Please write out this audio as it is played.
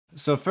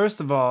So first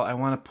of all, I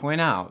want to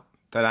point out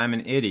that I'm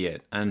an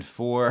idiot, and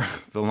for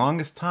the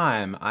longest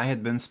time, I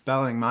had been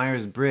spelling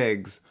Myers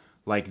Briggs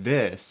like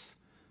this,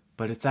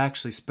 but it's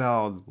actually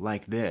spelled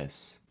like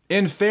this.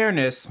 In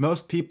fairness,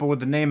 most people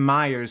with the name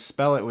Myers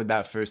spell it with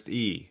that first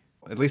E.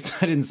 At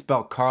least I didn't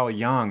spell Carl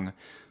Jung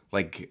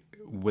like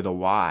with a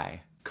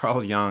Y.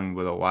 Carl Jung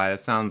with a Y, that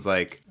sounds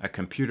like a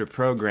computer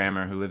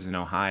programmer who lives in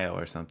Ohio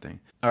or something.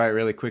 All right,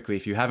 really quickly,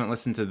 if you haven't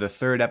listened to the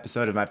third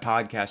episode of my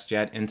podcast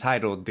yet,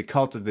 entitled The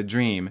Cult of the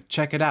Dream,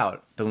 check it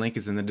out. The link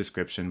is in the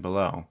description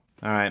below.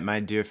 All right, my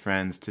dear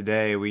friends,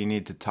 today we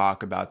need to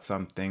talk about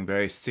something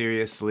very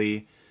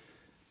seriously.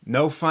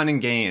 No fun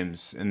and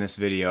games in this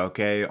video,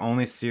 okay?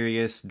 Only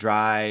serious,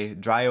 dry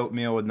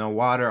oatmeal with no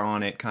water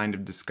on it kind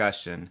of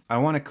discussion. I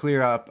want to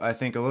clear up, I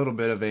think, a little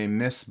bit of a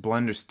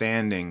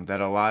misblunderstanding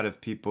that a lot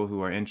of people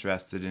who are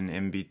interested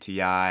in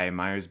MBTI,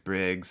 Myers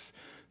Briggs,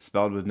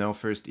 spelled with no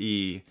first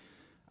E,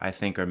 I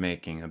think are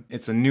making.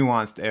 It's a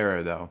nuanced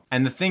error, though.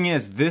 And the thing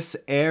is, this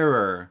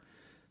error,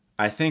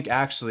 I think,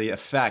 actually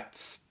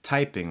affects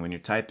typing. When you're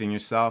typing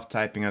yourself,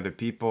 typing other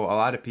people, a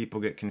lot of people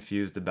get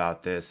confused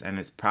about this, and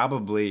it's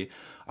probably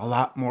a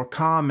lot more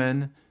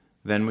common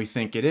than we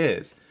think it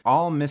is.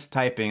 All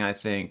mistyping, I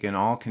think, and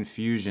all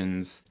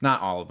confusions,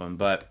 not all of them,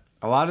 but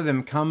a lot of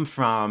them come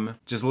from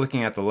just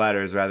looking at the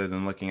letters rather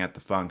than looking at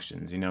the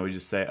functions. You know, we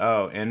just say,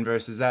 oh, N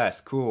versus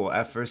S, cool.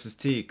 F versus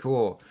T,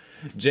 cool.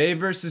 J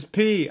versus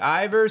P,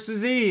 I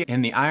versus E.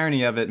 And the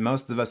irony of it,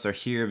 most of us are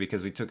here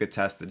because we took a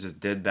test that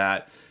just did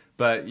that.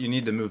 But you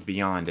need to move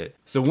beyond it.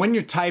 So when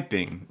you're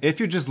typing, if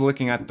you're just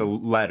looking at the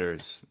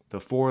letters,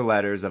 the 4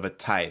 letters of a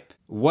type,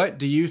 what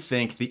do you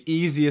think the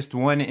easiest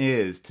one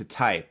is to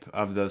type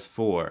of those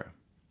 4?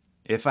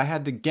 If I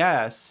had to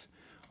guess,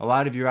 a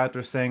lot of you are out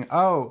there saying,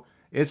 oh,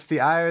 it's the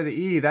I or the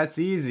E, that's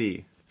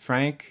easy.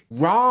 Frank?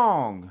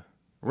 Wrong!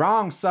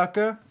 Wrong,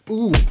 sucker!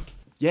 Ooh,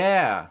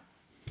 yeah.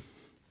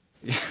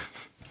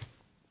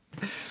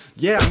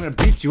 Yeah, I'm gonna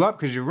beat you up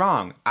because you're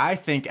wrong. I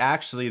think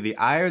actually the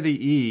I or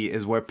the E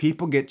is where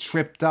people get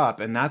tripped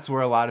up, and that's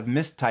where a lot of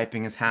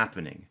mistyping is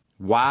happening.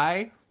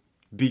 Why?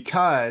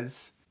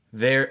 Because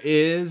there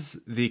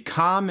is the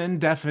common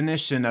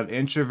definition of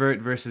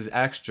introvert versus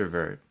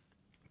extrovert,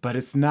 but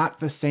it's not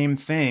the same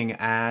thing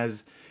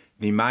as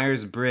the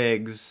Myers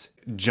Briggs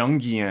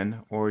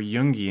Jungian or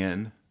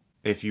Jungian,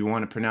 if you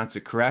want to pronounce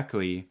it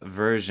correctly,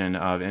 version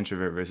of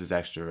introvert versus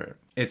extrovert.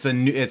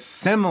 It's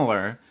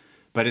similar,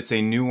 but it's a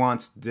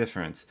nuanced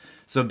difference.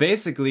 So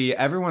basically,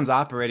 everyone's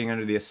operating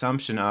under the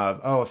assumption of,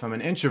 oh, if I'm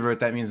an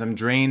introvert, that means I'm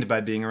drained by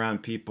being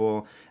around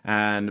people,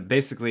 and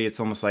basically it's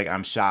almost like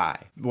I'm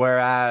shy.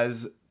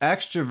 Whereas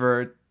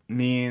extrovert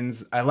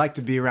means I like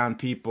to be around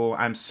people,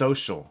 I'm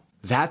social.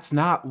 That's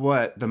not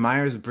what the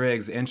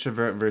Myers-Briggs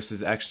introvert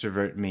versus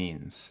extrovert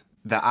means.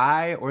 The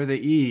I or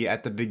the E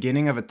at the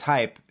beginning of a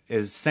type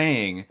is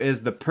saying,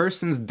 is the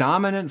person's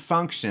dominant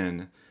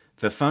function,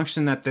 the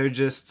function that they're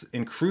just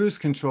in cruise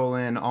control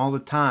in all the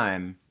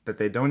time, that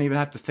they don't even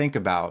have to think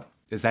about,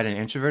 is that an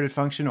introverted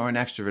function or an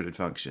extroverted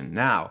function?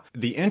 Now,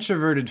 the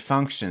introverted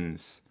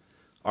functions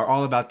are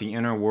all about the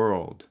inner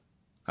world,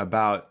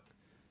 about,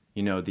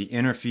 you know, the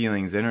inner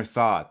feelings, inner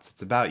thoughts.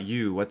 It's about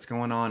you, what's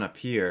going on up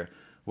here.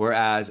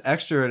 Whereas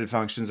extroverted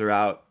functions are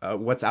out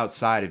what's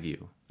outside of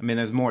you. I mean,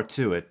 there's more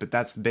to it, but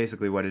that's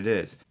basically what it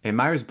is. A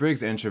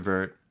Myers-Briggs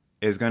introvert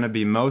is going to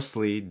be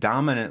mostly,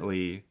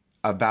 dominantly,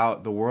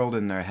 about the world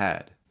in their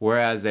head,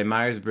 whereas a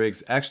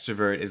Myers-Briggs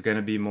extrovert is going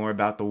to be more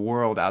about the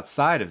world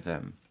outside of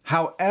them.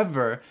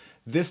 However,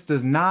 this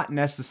does not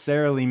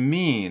necessarily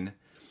mean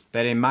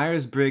that a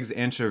Myers-Briggs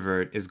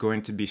introvert is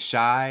going to be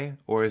shy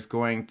or is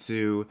going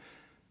to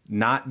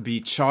not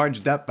be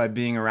charged up by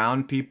being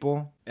around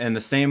people. In the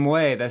same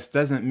way, this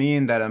doesn't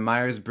mean that a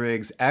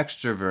Myers-Briggs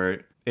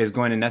extrovert is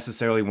going to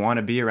necessarily want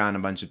to be around a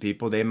bunch of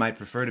people. They might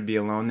prefer to be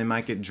alone. They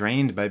might get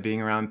drained by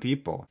being around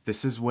people.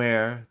 This is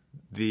where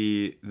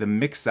the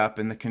mix-up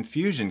and the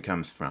confusion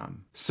comes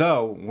from.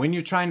 So when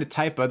you're trying to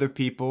type other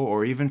people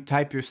or even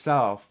type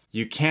yourself,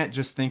 you can't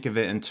just think of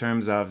it in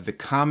terms of the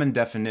common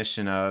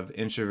definition of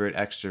introvert,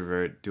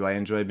 extrovert. Do I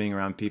enjoy being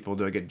around people?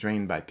 Do I get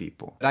drained by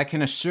people? But I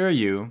can assure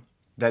you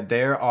that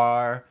there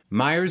are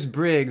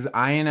Myers-Briggs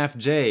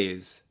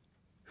INFJs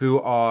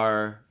who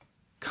are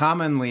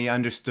commonly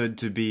understood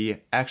to be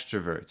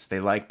extroverts.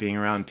 They like being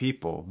around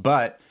people,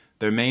 but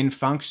their main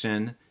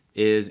function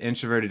is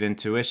introverted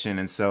intuition,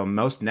 and so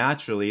most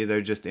naturally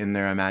they're just in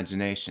their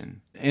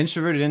imagination.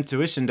 Introverted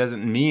intuition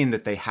doesn't mean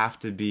that they have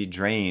to be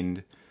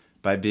drained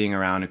by being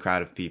around a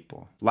crowd of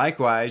people.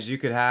 Likewise, you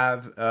could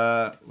have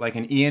like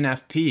an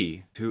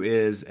ENFP who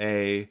is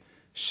a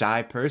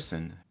shy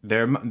person.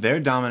 Their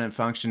dominant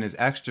function is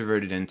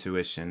extroverted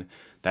intuition.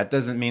 That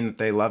doesn't mean that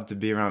they love to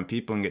be around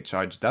people and get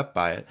charged up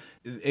by it.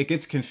 It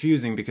gets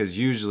confusing because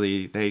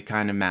usually they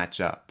kind of match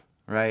up,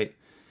 right?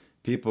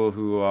 People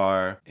who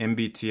are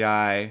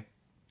MBTI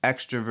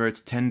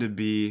extroverts tend to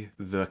be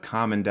the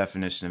common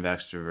definition of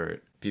extrovert.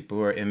 People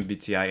who are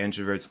MBTI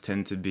introverts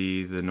tend to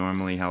be the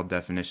normally held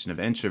definition of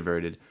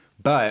introverted.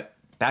 But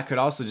That could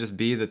also just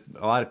be that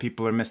a lot of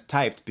people are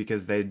mistyped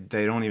because they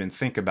don't even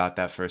think about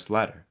that first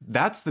letter.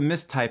 That's the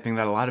mistyping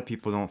that a lot of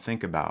people don't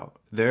think about.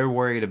 They're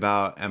worried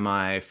about, am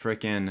I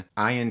frickin'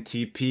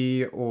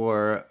 INTP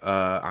or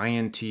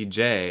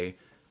INTJ?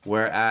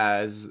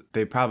 Whereas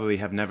they probably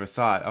have never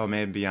thought, oh,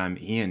 maybe I'm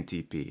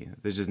ENTP.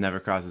 This just never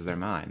crosses their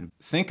mind.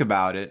 Think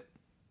about it.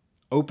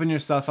 Open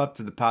yourself up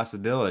to the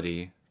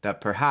possibility that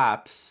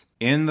perhaps,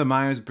 in the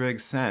Myers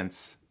Briggs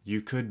sense,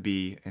 you could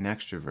be an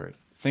extrovert.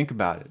 Think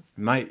about it.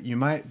 You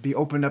might be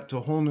opened up to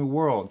a whole new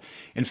world.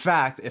 In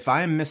fact, if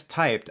I am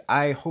mistyped,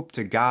 I hope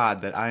to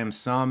God that I am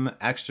some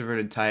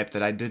extroverted type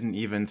that I didn't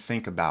even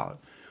think about.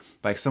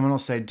 Like someone will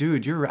say,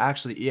 dude, you're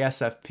actually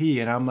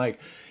ESFP. And I'm like,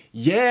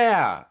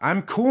 yeah,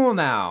 I'm cool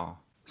now.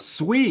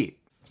 Sweet.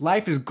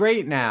 Life is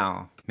great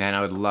now. Man,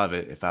 I would love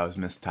it if I was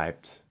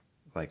mistyped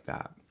like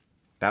that.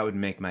 That would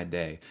make my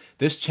day.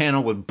 This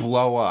channel would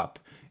blow up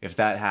if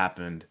that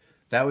happened.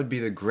 That would be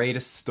the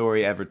greatest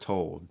story ever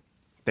told.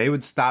 They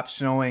would stop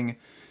showing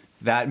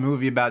that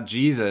movie about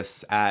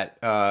Jesus at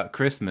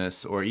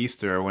Christmas or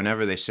Easter or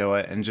whenever they show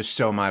it and just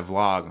show my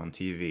vlog on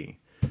TV.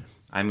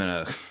 I'm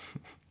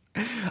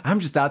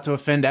just out to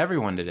offend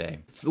everyone today.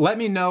 Let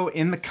me know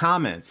in the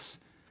comments.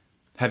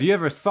 Have you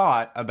ever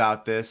thought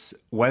about this?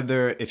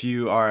 Whether if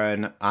you are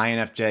an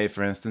INFJ,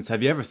 for instance,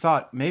 have you ever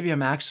thought, maybe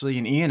I'm actually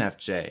an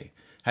ENFJ?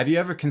 Have you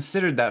ever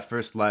considered that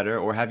first letter,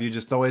 or have you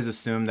just always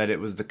assumed that it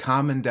was the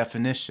common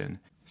definition?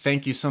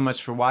 Thank you so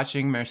much for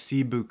watching.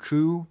 Merci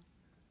beaucoup,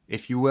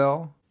 if you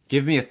will.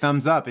 Give me a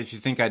thumbs up if you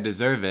think I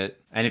deserve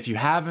it. And if you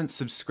haven't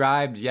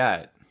subscribed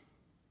yet,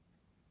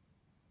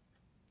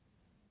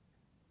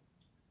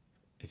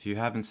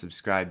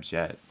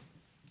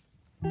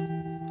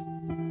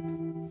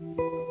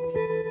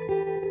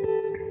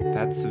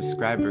 that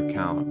subscriber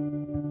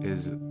count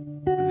is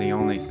the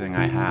only thing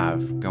I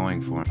have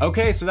going for me.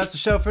 Okay, so that's the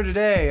show for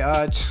today.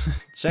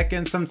 Check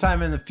in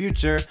sometime in the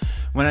future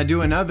when I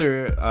do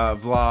another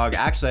vlog.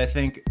 Actually, I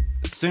think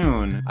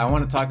soon I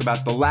want to talk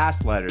about the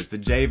last letters, the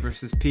J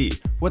versus P.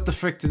 What the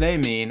frick do they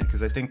mean?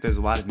 Because I think there's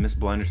a lot of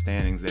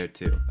misunderstandings there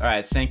too.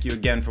 Alright, thank you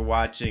again for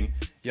watching.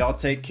 Y'all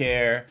take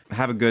care.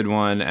 Have a good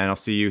one, and I'll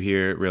see you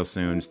here real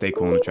soon. Stay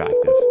cool and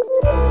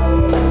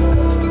attractive.